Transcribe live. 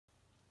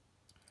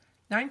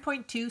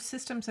9.2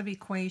 Systems of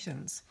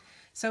Equations.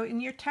 So in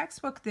your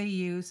textbook they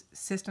use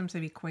systems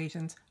of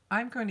equations.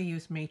 I'm going to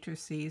use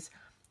matrices.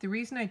 The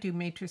reason I do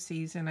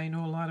matrices, and I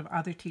know a lot of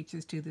other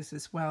teachers do this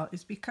as well,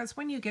 is because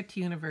when you get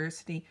to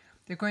university,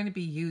 they're going to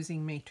be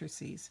using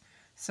matrices.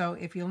 So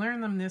if you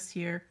learn them this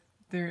year,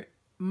 they're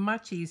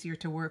much easier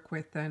to work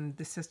with than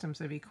the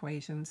systems of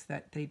equations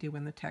that they do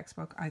in the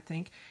textbook, I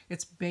think.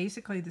 It's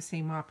basically the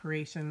same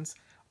operations,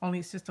 only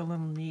it's just a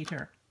little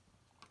neater.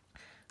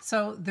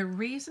 So the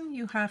reason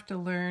you have to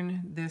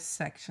learn this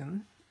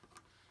section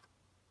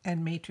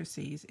and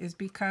matrices is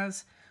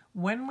because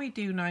when we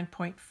do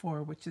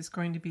 9.4, which is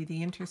going to be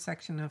the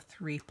intersection of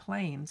three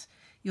planes,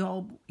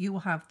 you will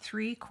have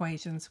three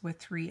equations with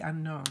three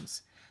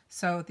unknowns.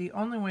 So the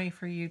only way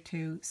for you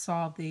to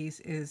solve these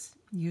is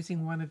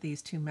using one of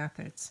these two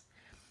methods.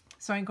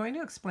 So I'm going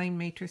to explain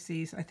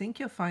matrices. I think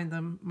you'll find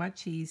them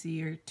much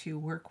easier to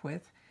work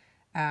with.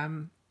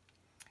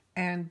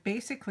 And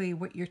basically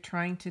what you're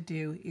trying to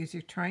do is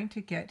you're trying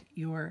to get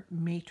your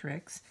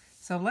matrix.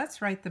 So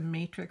let's write the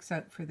matrix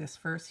out for this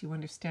first so you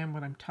understand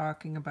what I'm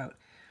talking about.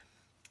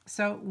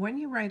 So when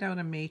you write out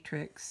a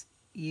matrix,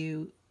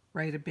 you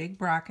write a big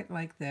bracket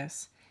like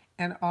this,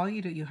 and all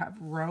you do, you have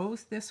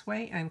rows this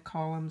way and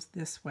columns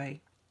this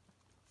way.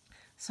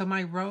 So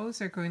my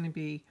rows are going to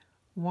be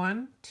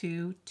 1,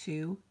 2,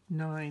 2,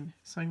 9.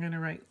 So I'm going to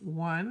write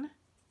 1,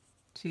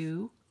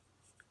 2,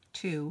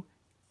 2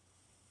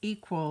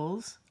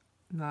 equals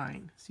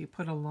 9. So you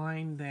put a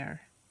line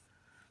there.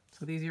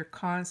 So these are your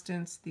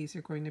constants, these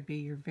are going to be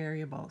your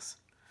variables.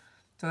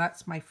 So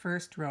that's my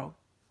first row.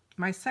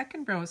 My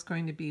second row is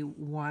going to be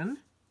 1,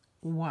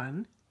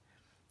 1,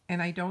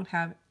 and I don't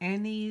have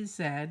any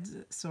z's,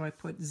 so I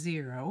put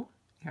 0.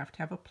 You have to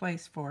have a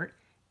place for it,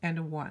 and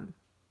a 1.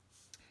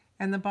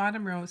 And the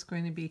bottom row is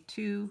going to be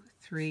 2,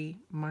 3,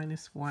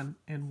 minus 1,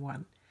 and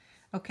 1.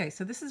 Okay,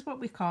 so this is what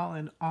we call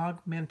an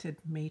augmented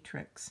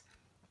matrix.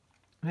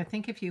 And I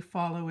think if you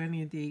follow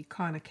any of the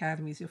Khan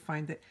Academies, you'll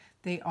find that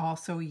they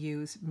also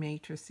use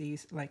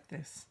matrices like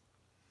this.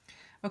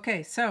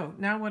 Okay, so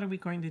now what are we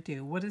going to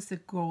do? What is the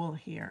goal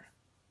here?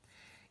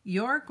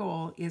 Your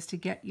goal is to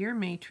get your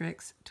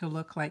matrix to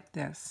look like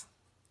this.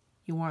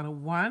 You want a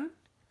 1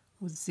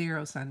 with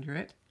zeros under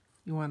it.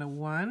 You want a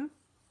 1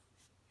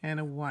 and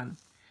a 1.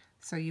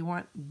 So you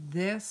want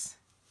this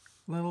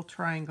little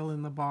triangle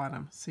in the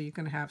bottom. So you're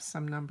going to have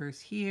some numbers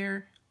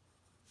here,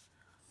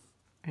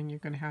 and you're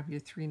going to have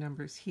your 3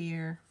 numbers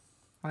here,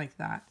 like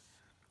that.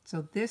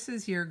 So this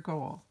is your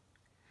goal.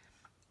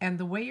 And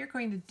the way you're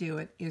going to do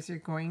it is you're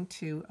going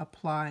to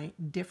apply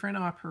different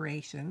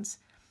operations.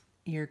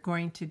 You're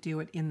going to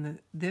do it in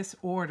this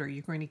order.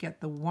 You're going to get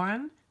the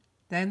 1,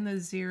 then the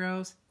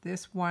zeros,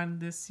 this 1,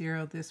 this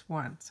 0, this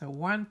 1. So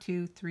 1,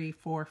 2, 3,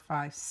 4,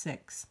 5,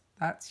 6.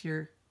 That's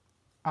your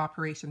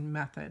operation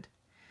method.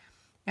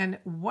 And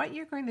what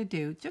you're going to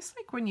do, just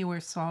like when you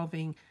were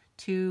solving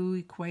 2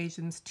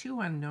 equations, 2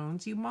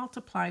 unknowns, you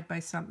multiplied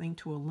by something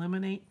to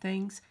eliminate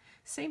things.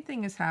 Same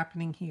thing is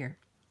happening here.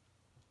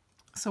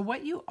 So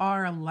what you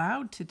are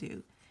allowed to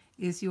do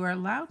is you are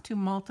allowed to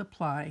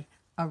multiply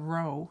a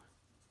row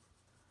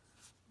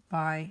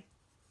by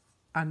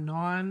a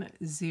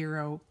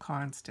non-zero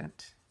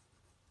constant.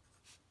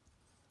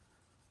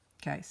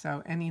 Okay,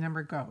 so any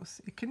number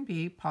goes. It can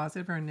be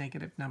positive or a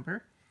negative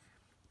number.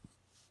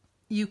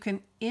 You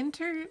can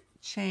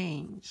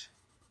interchange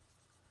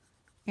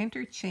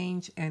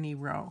any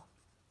row.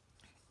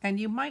 And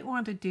you might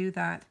want to do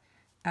that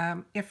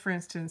if, for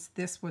instance,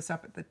 this was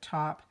up at the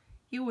top,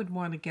 you would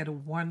want to get a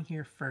 1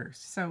 here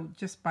first. So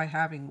just by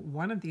having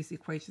one of these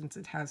equations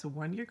that has a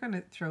 1, you're going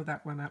to throw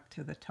that one up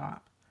to the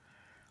top.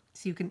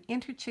 So you can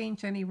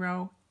interchange any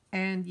row,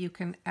 and you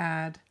can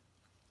add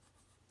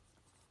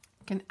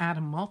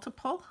a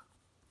multiple.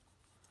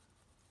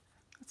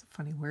 That's a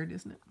funny word,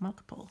 isn't it?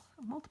 Multiple.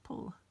 A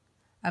multiple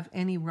of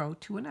any row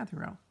to another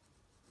row.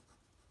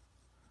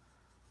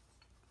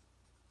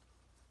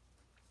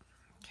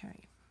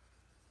 Okay.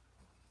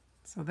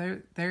 So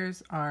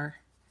there's our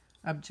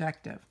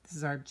objective. This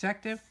is our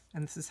objective,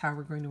 and this is how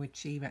we're going to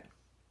achieve it.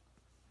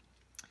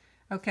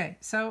 Okay,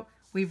 so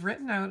we've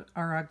written out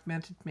our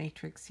augmented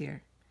matrix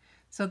here.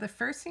 So the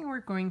first thing we're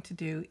going to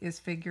do is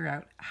figure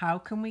out how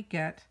can we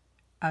get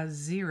a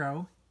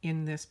 0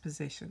 in this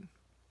position.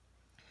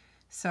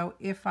 So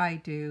if I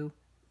do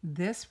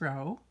this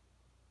row,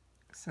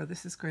 so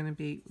this is going to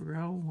be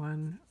row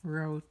 1,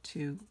 row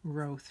 2,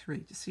 row 3,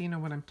 just so you know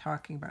what I'm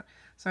talking about.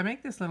 So I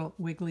make this little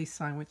wiggly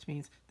sign, which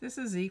means this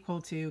is equal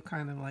to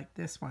kind of like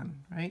this one,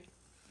 right?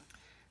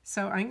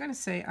 So I'm going to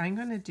say I'm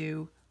going to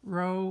do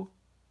row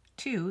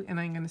 2, and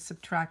I'm going to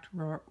subtract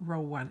row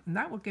 1, and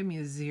that will give me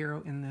a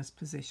 0 in this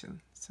position.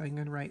 So I'm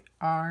going to write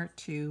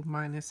R2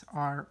 minus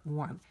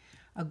R1.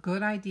 A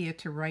good idea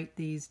to write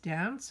these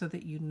down so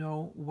that you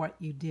know what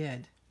you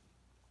did.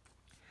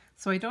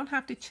 So I don't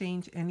have to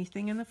change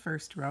anything in the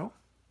first row.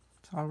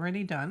 It's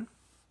already done.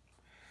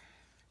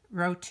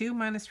 Row 2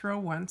 minus row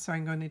 1, so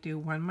I'm going to do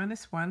 1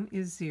 minus 1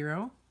 is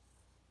 0.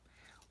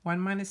 1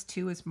 minus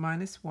 2 is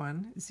minus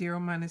 1, 0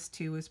 minus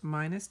 2 is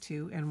minus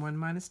 2, and 1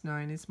 minus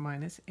 9 is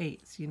minus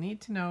 8. So you need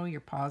to know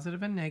your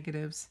positive and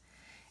negatives.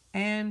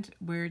 And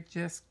we're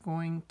just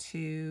going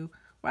to,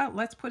 well,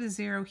 let's put a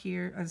 0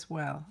 here as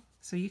well.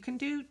 So you can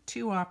do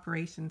two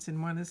operations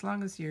in one as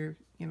long as you're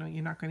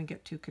not going to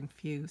get too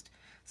confused.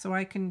 So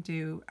I can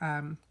do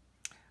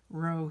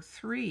row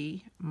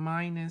 3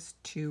 minus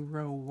 2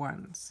 row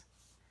 1s.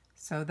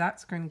 So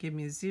that's going to give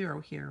me a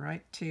 0 here,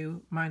 right?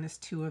 2 minus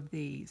 2 of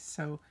these.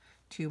 So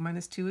 2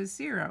 minus 2 is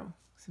 0.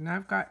 So now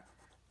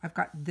I've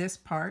got this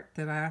part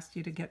that I asked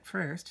you to get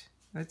first.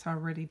 That's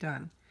already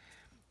done.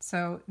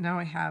 So now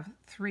I have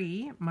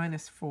 3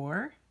 minus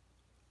 4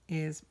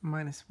 is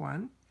minus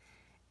 1.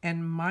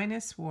 And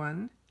minus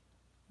 1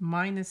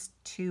 minus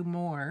 2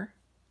 more.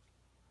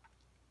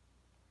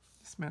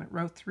 Just a minute.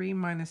 Row 3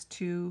 minus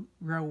 2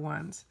 row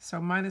 1s. So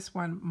minus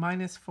 1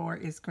 minus 4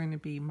 is going to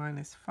be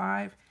minus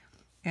 5.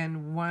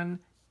 And 1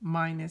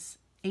 minus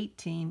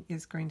 18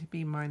 is going to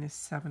be minus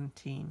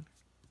 17.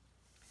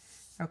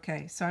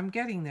 Okay, so I'm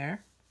getting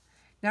there.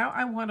 Now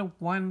I want a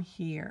 1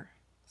 here.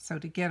 So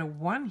to get a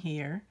 1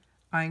 here,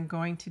 I'm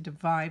going to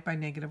divide by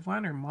negative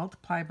 1 or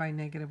multiply by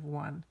negative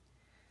 1.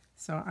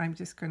 So I'm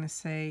just going to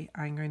say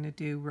I'm going to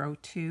do row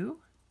 2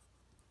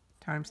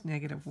 times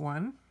negative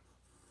 1.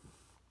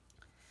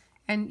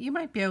 And you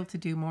might be able to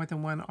do more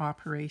than one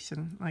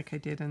operation like I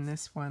did in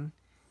this one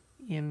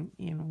in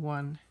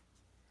one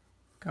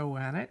go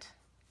at it.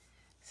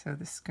 So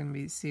this is going to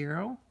be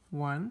 0,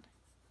 1,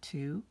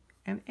 2,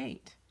 and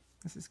 8.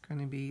 This is going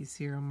to be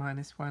 0,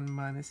 minus 1,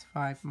 minus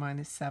 5,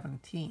 minus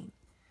 17.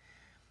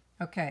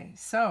 Okay,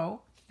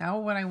 so now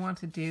what I want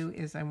to do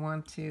is I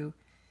want to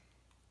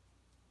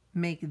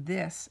make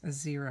this a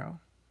 0.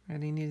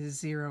 And I need a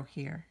 0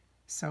 here.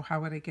 So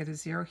how would I get a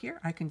 0 here?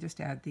 I can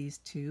just add these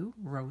two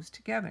rows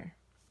together.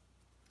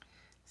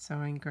 So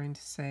I'm going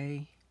to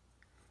say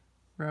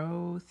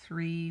row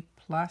 3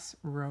 plus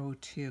row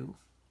 2.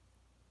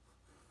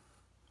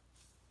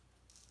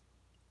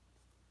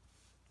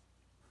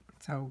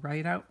 So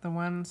write out the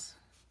ones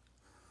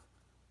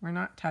we're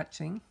not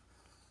touching.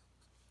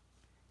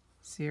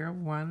 0,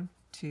 1,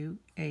 2,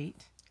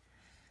 8.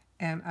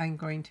 And I'm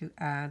going to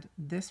add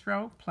this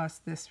row plus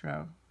this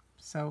row.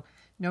 So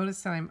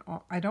notice that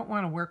I don't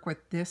want to work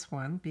with this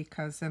one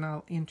because then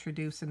I'll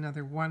introduce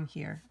another 1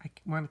 here. I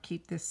want to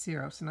keep this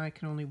 0, so now I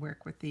can only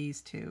work with these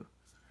two.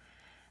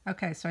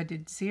 Okay, so I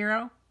did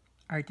 0.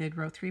 I did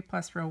row 3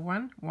 plus row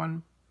 1.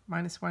 1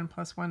 minus 1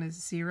 plus 1 is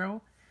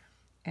 0.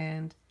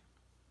 And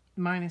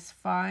minus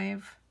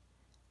 5,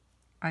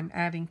 I'm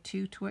adding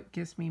 2 to it,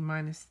 gives me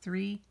minus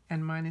 3.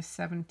 And minus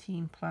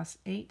 17 plus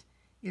 8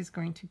 is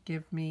going to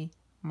give me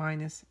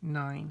minus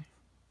 9.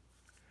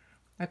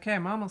 Okay,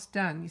 I'm almost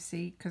done, you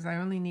see, because I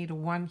only need a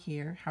 1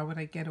 here. How would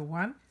I get a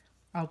 1?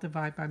 I'll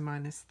divide by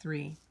minus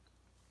 3.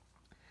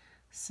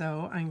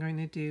 So I'm going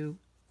to do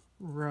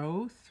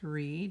row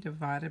 3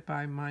 divided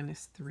by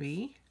minus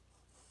 3.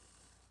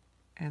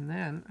 And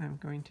then I'm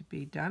going to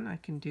be done. I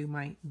can do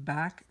my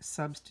back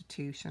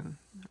substitution.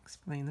 I'll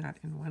explain that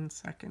in 1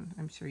 second.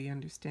 I'm sure you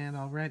understand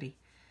already.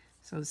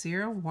 So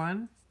 0,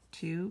 1,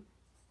 2,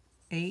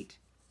 8,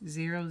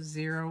 0,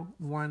 0,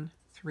 1,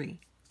 3.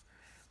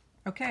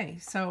 Okay,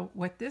 so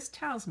what this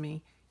tells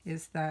me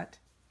is that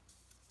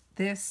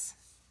these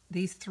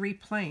three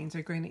planes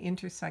are going to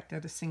intersect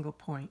at a single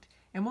point.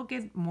 And we'll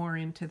get more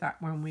into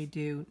that when we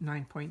do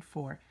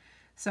 9.4.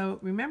 So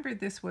remember,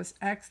 this was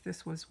x,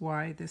 this was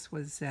y, this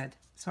was z.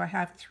 So I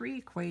have three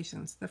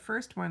equations. The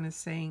first one is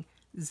saying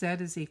z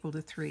is equal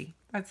to 3.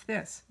 That's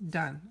this.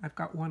 Done. I've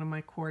got one of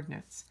my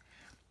coordinates.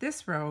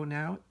 This row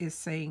now is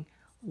saying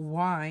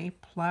y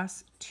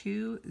plus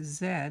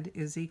 2z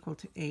is equal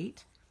to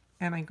 8.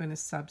 And I'm going to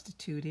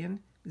substitute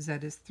in z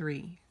is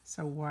 3.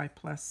 So y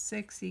plus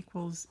 6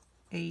 equals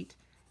 8,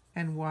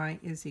 and y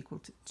is equal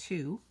to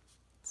 2.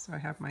 So I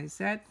have my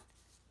z, I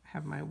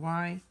have my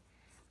y.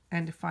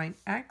 And to find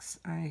x,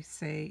 I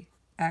say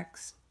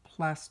x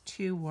plus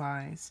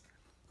 2y's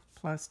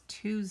plus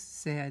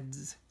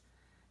 2z's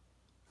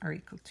are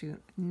equal to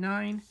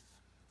 9.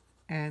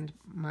 And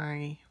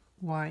my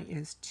y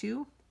is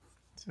 2.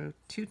 So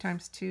 2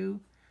 times 2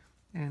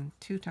 and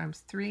 2 times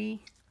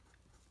 3.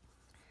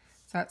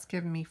 So that's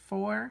giving me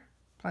 4,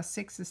 plus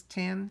 6 is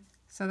 10,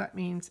 so that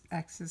means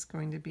x is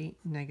going to be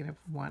negative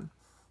 1.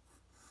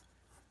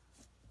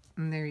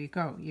 And there you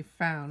go. You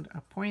found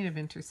a point of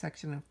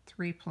intersection of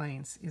 3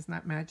 planes. Isn't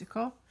that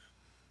magical?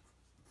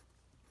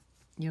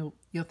 You'll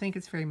think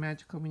it's very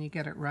magical when you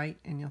get it right,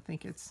 and you'll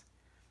think it's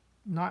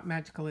not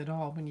magical at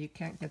all when you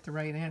can't get the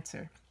right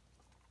answer.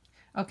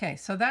 Okay,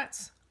 so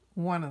that's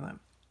one of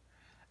them.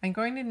 I'm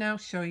going to now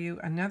show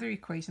you another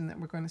equation that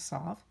we're going to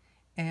solve.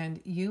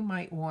 And you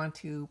might want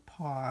to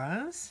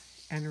pause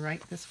and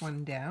write this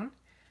one down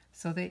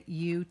so that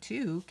you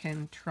too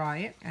can try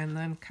it and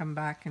then come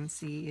back and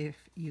see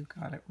if you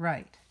got it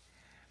right.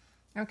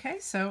 Okay,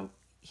 so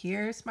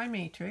here's my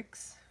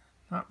matrix.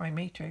 Not my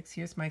matrix,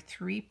 here's my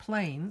 3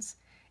 planes.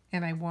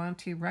 And I want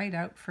to write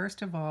out,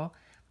 first of all,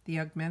 the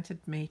augmented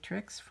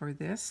matrix for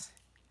this.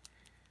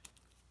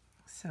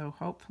 So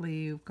hopefully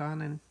you've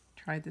gone and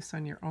tried this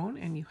on your own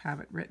and you have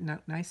it written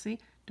out nicely.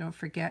 Don't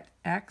forget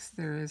x,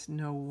 there is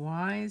no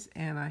y's,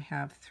 and I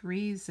have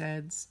 3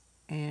 z's,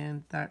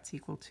 and that's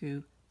equal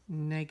to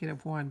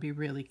 -1. Be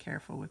really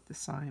careful with the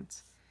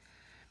signs.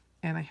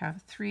 And I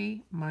have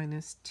 3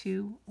 minus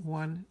 2,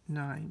 1,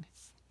 9,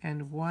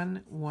 and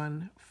 1,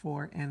 1,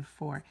 4, and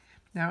 4.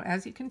 Now,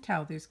 as you can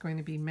tell, there's going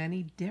to be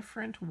many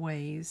different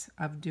ways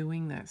of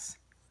doing this.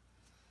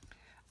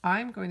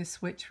 I'm going to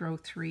switch row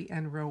 3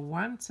 and row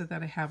 1 so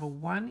that I have a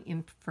 1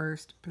 in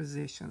first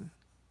position.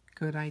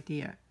 Good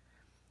idea.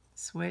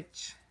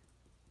 Switch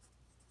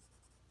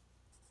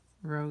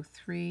row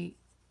 3,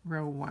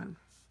 row 1.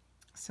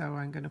 So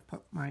I'm going to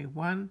put my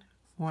 1,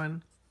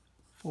 1,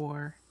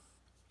 4,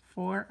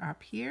 4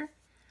 up here,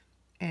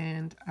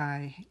 and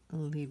I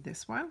leave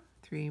this one.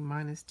 3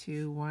 minus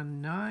 2,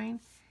 1, 9,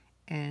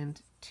 and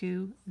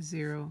 2,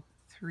 0,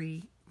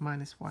 3,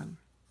 minus 1.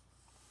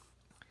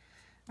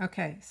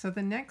 Okay, so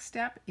the next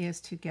step is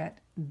to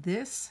get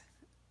this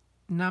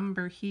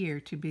number here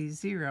to be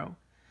 0.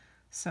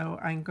 So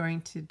I'm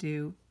going to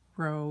do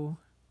row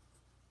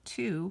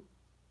 2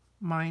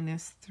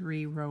 minus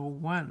 3 row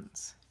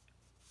 1s.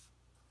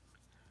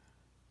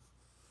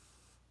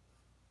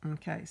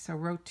 Okay, so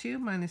row 2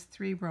 minus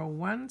 3 row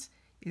 1s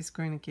is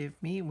going to give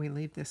me, we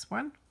leave this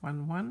one,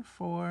 1, 1,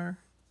 4,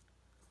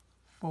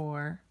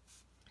 4.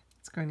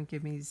 It's going to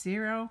give me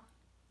 0,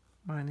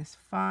 minus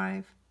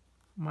 5,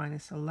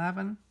 minus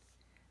 11,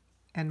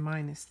 and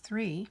minus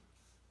 3.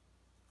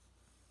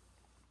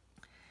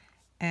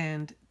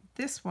 And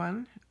this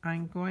one,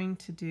 I'm going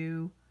to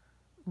do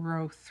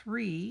row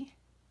 3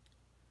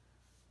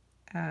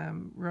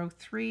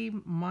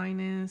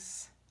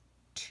 minus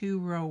 2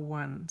 row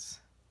 1s.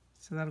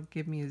 So that'll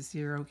give me a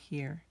 0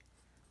 here.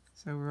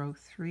 So row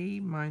 3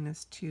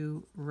 minus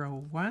 2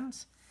 row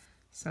 1s.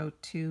 So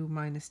 2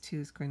 minus 2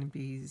 is going to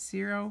be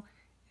 0,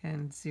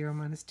 and 0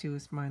 minus 2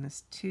 is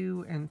minus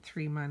 2, and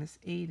 3 minus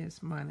 8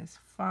 is minus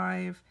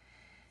 5,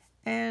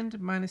 and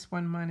minus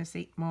 1 minus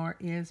 8 more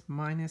is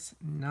minus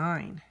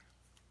 9.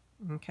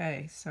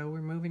 Okay, so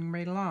we're moving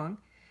right along.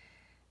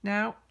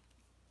 Now,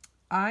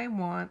 I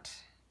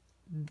want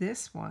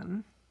this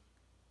one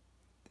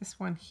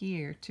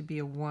here to be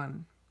a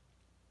 1.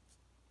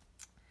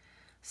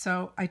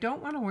 So I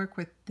don't want to work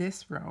with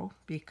this row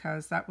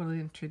because that will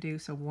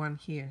introduce a 1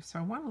 here. So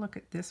I want to look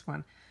at this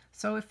one.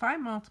 So if I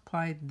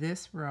multiply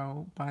this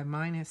row by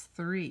minus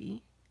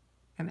 3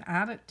 and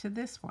add it to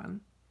this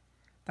one,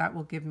 that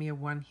will give me a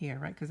 1 here,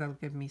 right? Because that will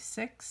give me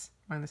 6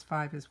 minus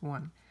 5 is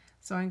 1.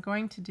 So I'm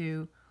going to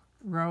do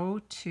row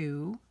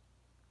 2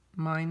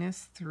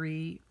 minus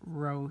 3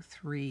 row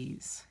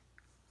 3s.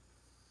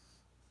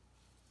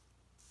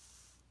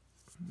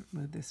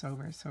 Move this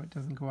over so it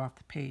doesn't go off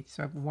the page.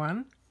 So I have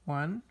 1,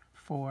 1,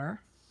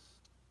 4,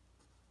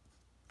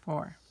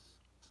 4.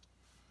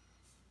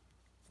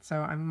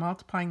 So I'm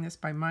multiplying this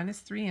by minus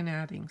 3 and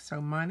adding. So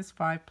minus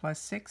 5 plus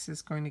 6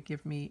 is going to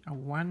give me a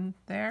 1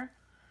 there.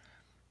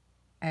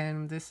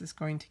 And this is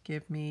going to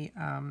give me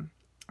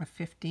a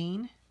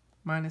 15.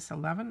 Minus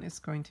 11 is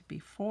going to be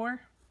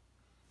 4.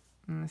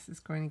 And this is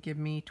going to give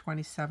me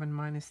 27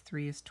 minus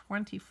 3 is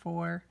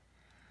 24.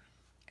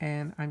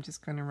 And I'm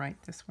just going to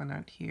write this one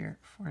out here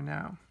for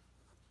now.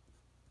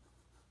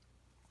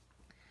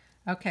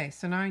 Okay,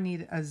 so now I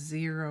need a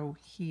 0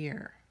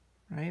 here,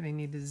 right? I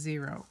need a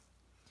 0.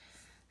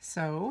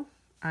 So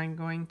I'm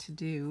going to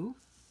do,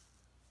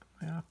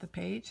 am I off the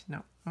page?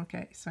 No.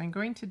 Okay, so I'm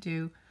going to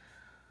do,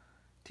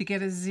 to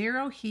get a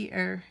 0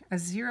 here,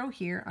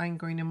 I'm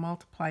going to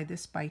multiply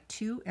this by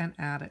 2 and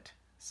add it.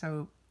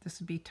 So this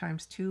would be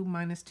times 2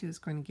 minus 2 is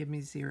going to give me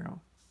 0.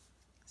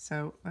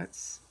 So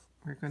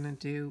we're going to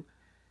do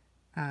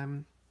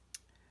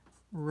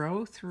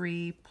row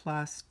 3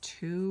 plus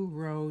 2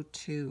 row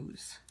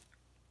 2s.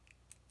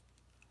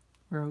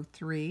 Row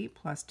 3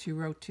 plus 2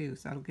 row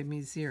 2s. That'll give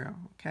me 0.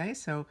 Okay,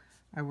 so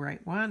I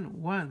write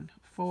 1, 1,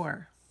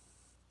 4,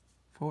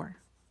 4.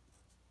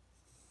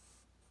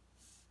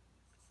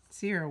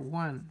 0,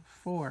 1,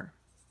 4,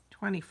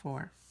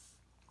 24.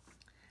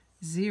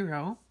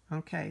 0.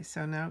 Okay,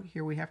 so now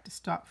here we have to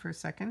stop for a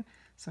second.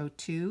 So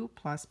 2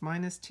 plus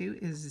minus 2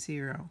 is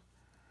 0.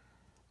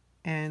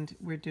 And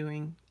we're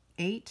doing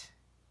 8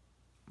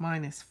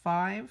 minus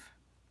 5.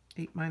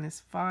 8 minus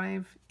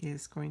 5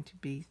 is going to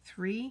be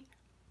 3.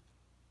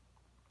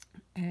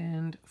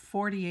 And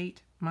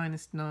 48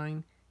 minus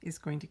 9 is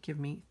going to give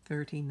me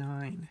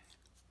 39.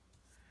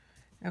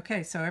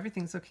 Okay, so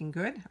everything's looking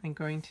good. I'm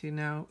going to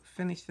now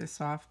finish this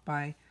off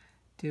by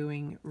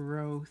doing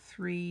row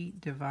 3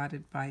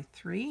 divided by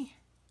 3.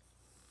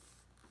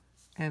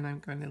 And I'm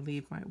going to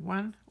leave my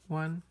 1,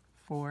 1,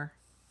 4,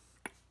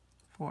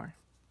 4.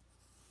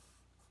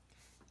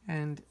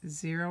 And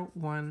 0,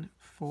 1,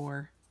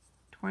 4,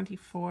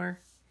 24,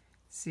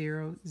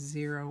 0,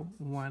 0,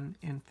 1,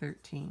 and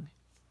 13.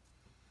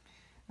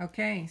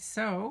 Okay,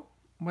 so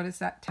what does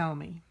that tell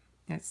me?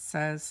 It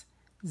says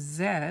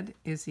Z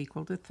is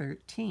equal to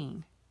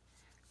 13.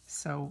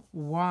 So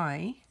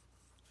Y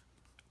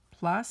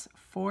plus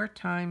 4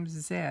 times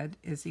Z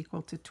is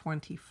equal to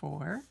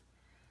 24.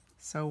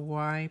 So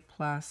y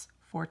plus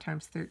 4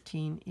 times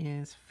 13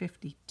 is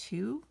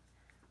 52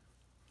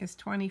 is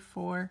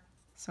 24.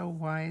 So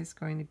y is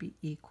going to be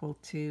equal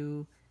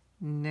to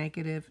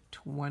negative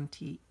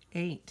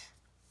 28.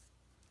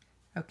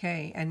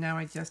 Okay, and now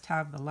I just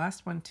have the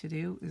last one to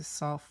do is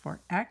solve for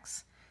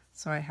x.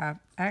 So I have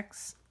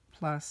x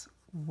plus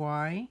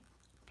y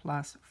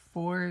plus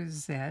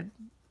 4z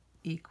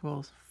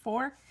equals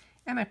 4,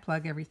 and I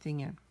plug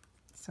everything in.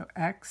 So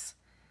x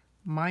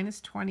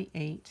minus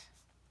 28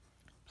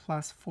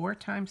 plus 4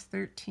 times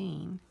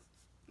 13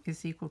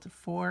 is equal to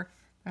 4.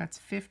 That's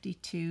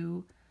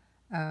 52.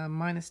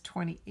 Minus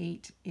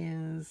 28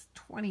 is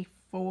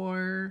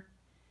 24.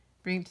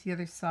 Bring it to the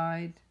other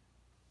side.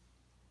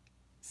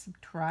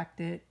 Subtract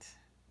it,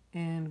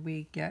 and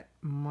we get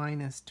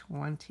minus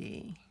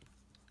 20.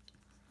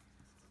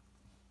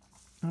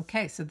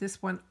 Okay, so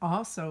this one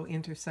also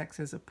intersects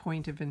as a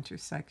point of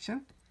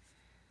intersection.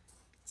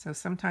 So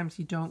sometimes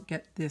you don't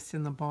get this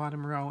in the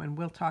bottom row, and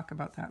we'll talk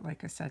about that,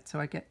 like I said. So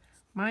I get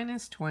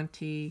minus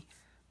 20,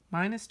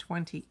 minus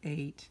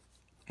 28,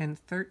 and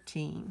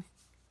 13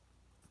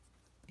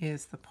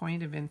 is the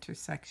point of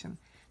intersection.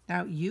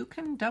 Now you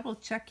can double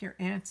check your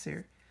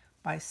answer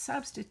by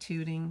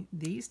substituting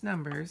these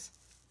numbers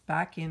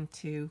back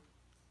into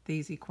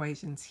these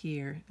equations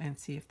here and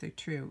see if they're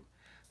true.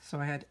 So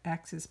I had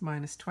x is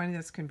minus 20,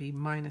 that's going to be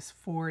minus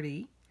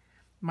 40.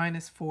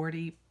 Minus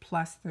 40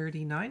 plus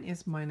 39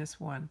 is minus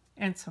 1,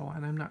 and so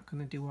on. I'm not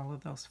going to do all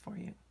of those for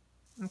you.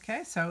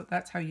 Okay, so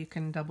that's how you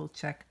can double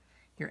check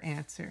your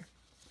answer.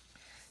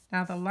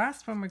 Now the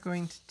last one we're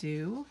going to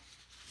do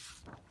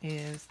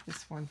is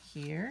this one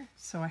here.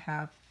 So I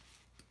have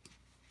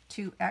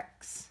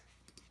 2x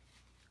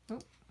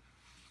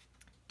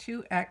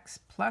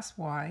plus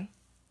y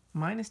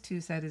minus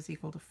 2z is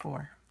equal to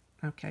 4.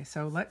 Okay,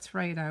 so let's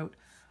write out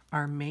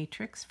our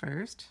matrix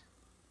first.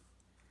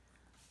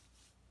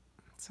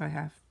 So I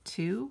have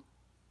 2,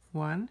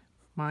 1,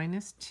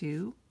 minus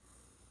 2,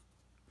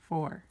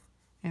 4.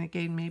 And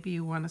again, maybe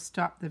you want to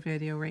stop the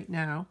video right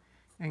now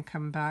and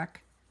come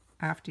back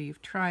after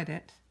you've tried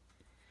it.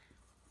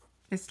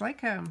 It's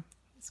kind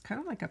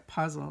of like a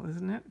puzzle,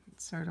 isn't it?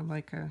 It's sort of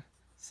like a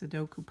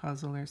Sudoku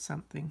puzzle or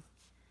something.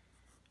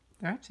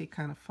 They're actually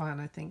kind of fun,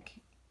 I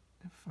think.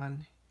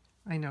 Fun.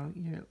 I know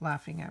you're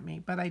laughing at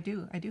me, but I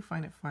do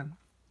find it fun.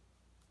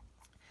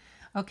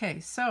 Okay,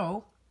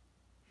 so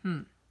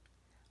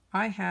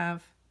I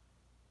have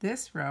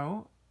this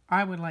row.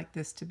 I would like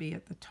this to be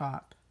at the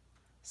top.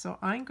 So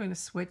I'm going to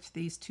switch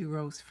these two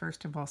rows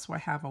first of all. So I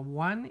have a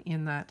 1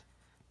 in that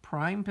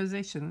prime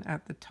position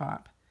at the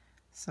top.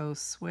 So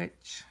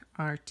switch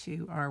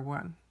R2,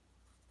 R1.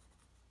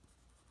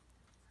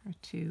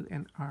 R2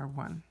 and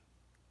R1.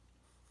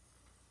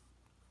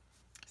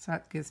 So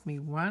that gives me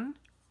 1,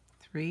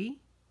 3,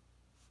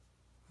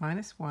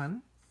 minus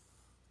 1,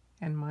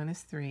 and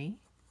minus 3.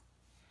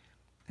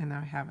 And now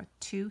I have a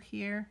 2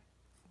 here,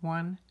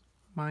 1,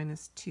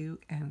 minus 2,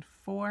 and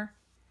 4,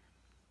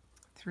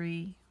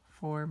 3,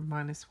 4,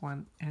 minus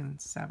 1, and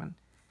 7.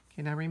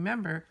 Okay, now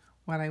remember,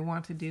 what I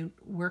want to do,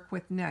 work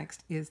with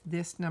next, is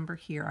this number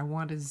here. I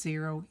want a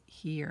 0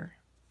 here.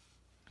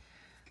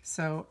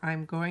 So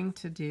I'm going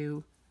to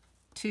do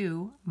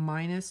 2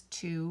 minus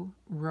 2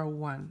 row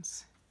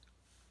 1s.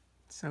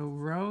 So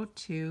row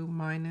 2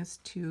 minus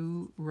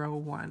 2 row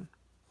 1.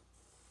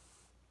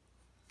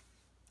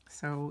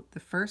 So the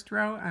first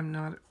row I'm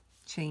not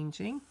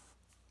changing.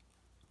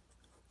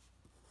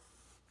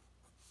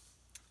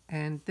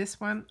 And this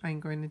one I'm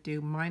going to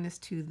do minus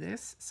 2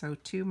 this. So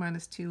 2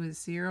 minus 2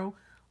 is 0.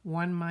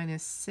 1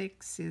 minus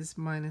 6 is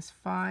minus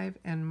 5.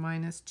 And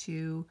minus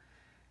 2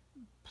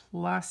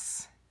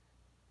 plus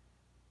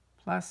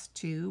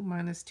 2.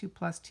 Minus 2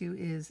 plus 2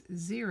 is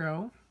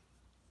 0.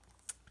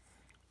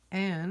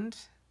 And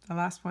the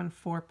last one,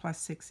 4 plus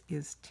 6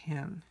 is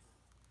 10.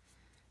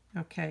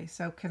 Okay,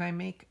 so can I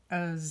make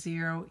a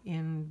 0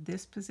 in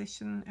this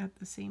position at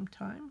the same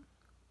time?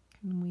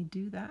 Can we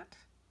do that?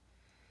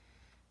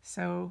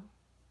 So,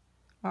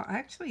 well,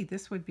 actually,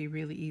 this would be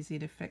really easy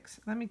to fix.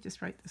 Let me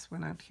just write this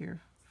one out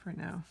here for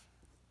now.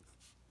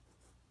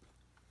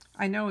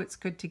 I know it's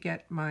good to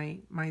get my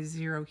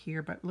 0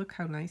 here, but look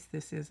how nice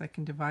this is. I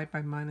can divide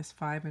by minus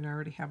 5 and I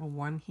already have a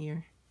 1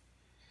 here.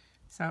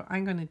 So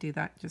I'm going to do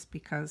that just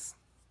because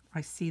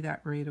I see that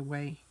right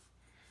away.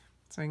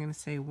 So I'm going to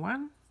say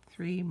 1,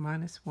 3,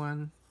 minus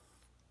 1.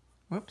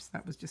 Whoops,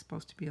 that was just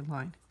supposed to be a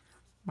line.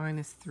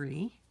 Minus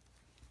 3.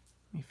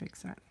 Let me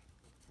fix that.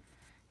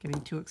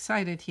 Getting too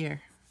excited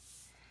here.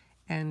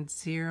 And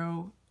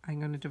 0, I'm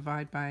going to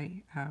divide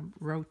by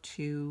row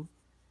 2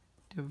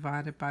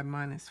 divided by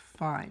minus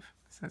 5.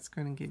 So that's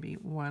going to give me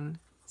 1,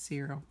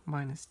 0,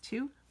 minus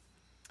 2.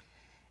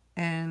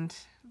 And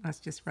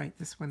let's just write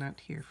this one out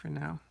here for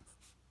now.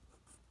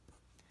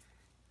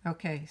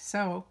 Okay,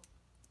 so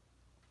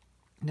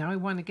now I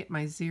want to get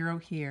my 0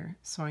 here.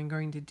 So I'm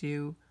going to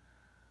do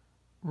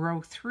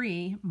row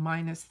 3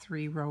 minus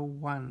 3 row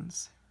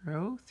 1s.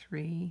 Row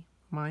 3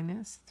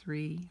 minus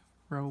 3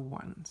 row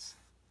 1s.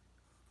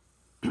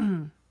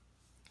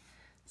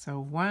 So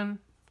 1,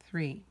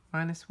 3,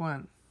 minus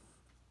 1,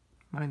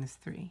 minus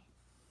 3.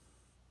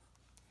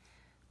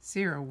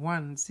 0,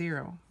 1,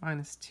 0,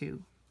 minus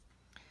 2.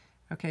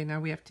 Okay, now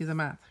we have to do the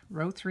math.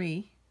 Row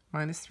 3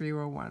 minus 3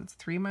 row 1s.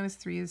 3 minus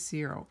 3 is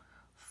 0.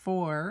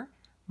 4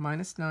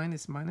 minus 9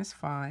 is minus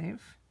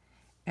 5.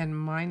 And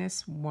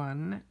minus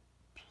 1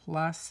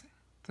 plus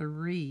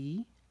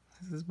 3,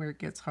 this is where it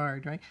gets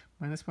hard, right?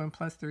 Minus 1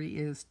 plus 3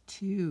 is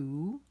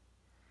 2.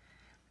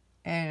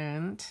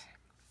 And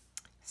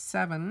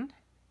 7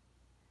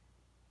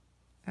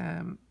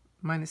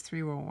 minus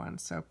 3 row 1.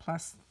 So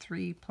plus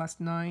 3 plus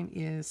 9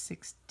 is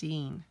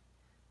 16.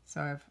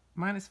 So I have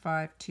minus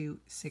 5 to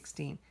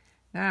 16.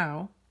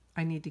 Now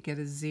I need to get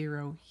a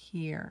 0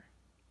 here.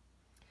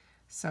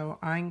 So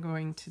I'm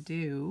going to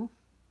do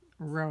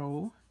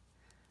row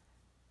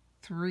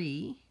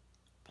 3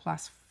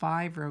 plus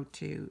 5 row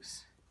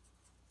 2s.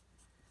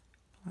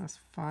 Plus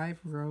 5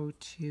 row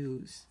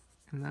 2s.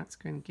 And that's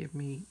going to give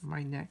me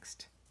my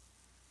next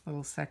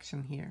little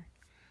section here.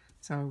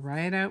 So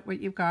write out what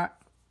you've got.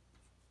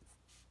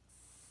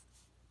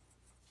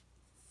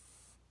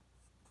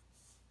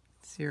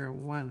 Zero,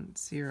 1,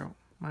 0,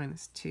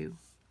 minus 2.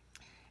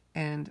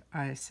 And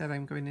I said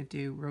I'm going to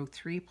do row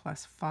 3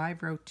 plus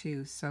 5 row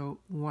 2. So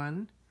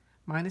 1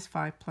 minus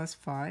 5 plus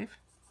 5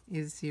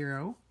 is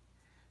 0.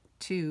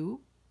 2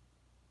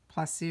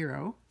 plus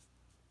 0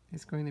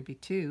 is going to be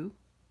 2.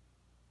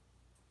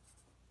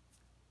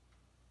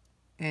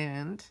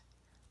 And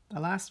the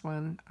last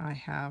one I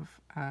have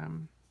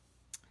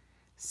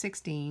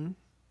 16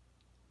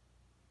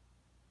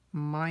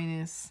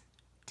 minus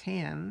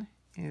 10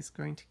 is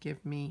going to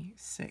give me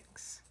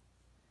 6.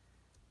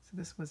 So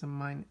this was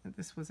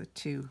a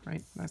 2,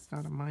 right? That's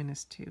not a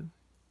minus 2.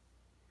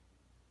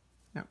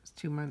 No, it's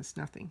 2 minus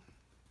nothing.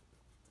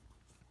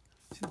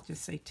 Should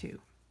just say 2.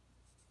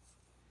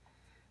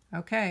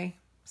 Okay,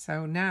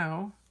 so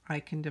now I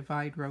can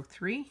divide row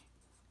 3.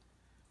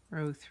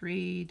 Row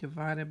 3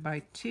 divided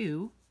by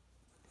 2.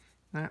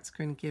 That's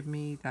going to give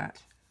me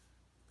that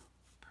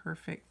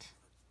perfect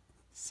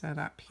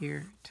setup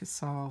here to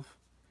solve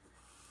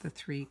the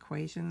 3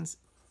 equations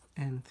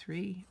and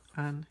 3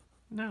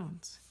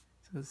 unknowns.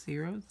 So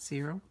 0,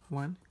 0,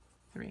 1,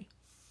 3.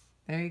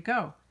 There you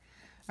go.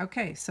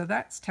 Okay, so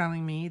that's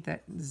telling me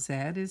that z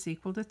is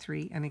equal to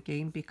 3. And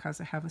again,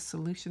 because I have a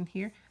solution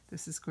here,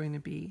 this is going to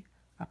be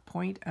a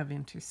point of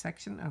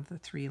intersection of the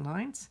 3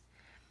 lines.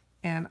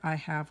 And I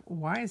have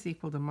y is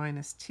equal to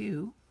minus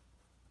 2.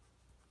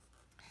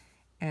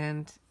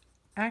 And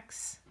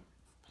x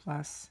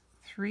plus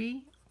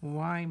 3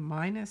 y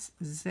minus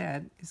z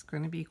is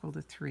going to be equal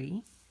to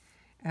 3.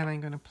 And I'm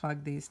going to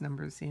plug these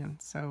numbers in.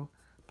 So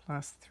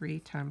plus 3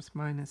 times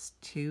minus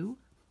 2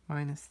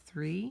 minus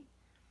 3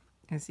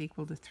 is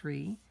equal to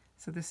 3.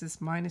 So this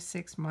is minus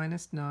 6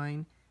 minus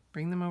 9.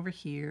 Bring them over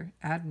here,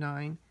 add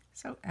 9.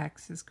 So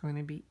x is going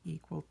to be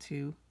equal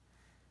to,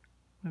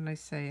 what did I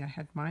say? I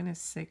had minus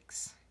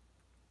 6.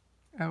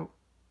 Oh,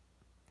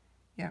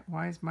 yeah,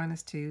 y is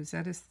minus 2. Z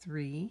is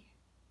 3.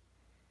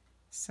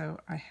 So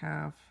I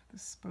have,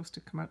 this is supposed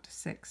to come out to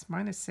 6.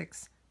 Minus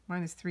 6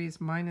 minus 3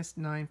 is minus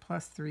 9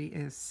 plus 3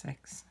 is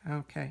 6.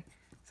 Okay,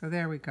 so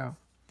there we go.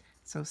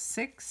 So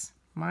 6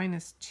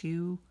 minus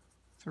 2,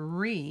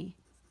 3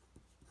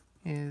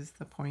 is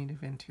the point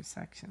of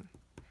intersection.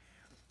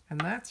 And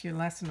that's your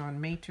lesson on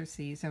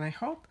matrices. And I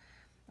hope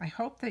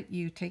that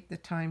you take the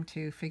time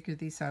to figure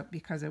these out,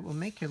 because it will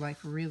make your life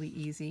really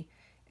easy.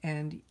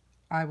 And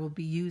I will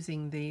be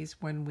using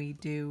these when we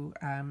do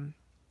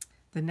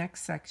the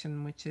next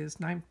section, which is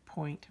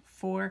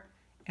 9.4,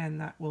 and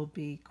that will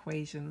be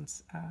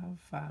equations of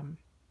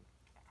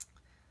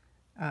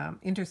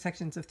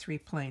intersections of 3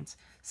 planes.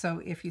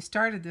 So if you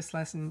started this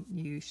lesson,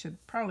 you should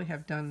probably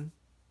have done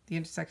the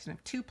intersection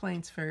of 2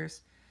 planes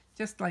first,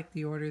 just like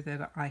the order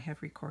that I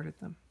have recorded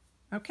them.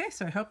 Okay,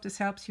 so I hope this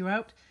helps you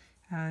out.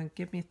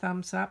 Give me a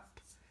thumbs up,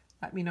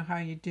 let me know how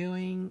you're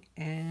doing,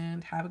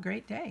 and have a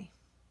great day.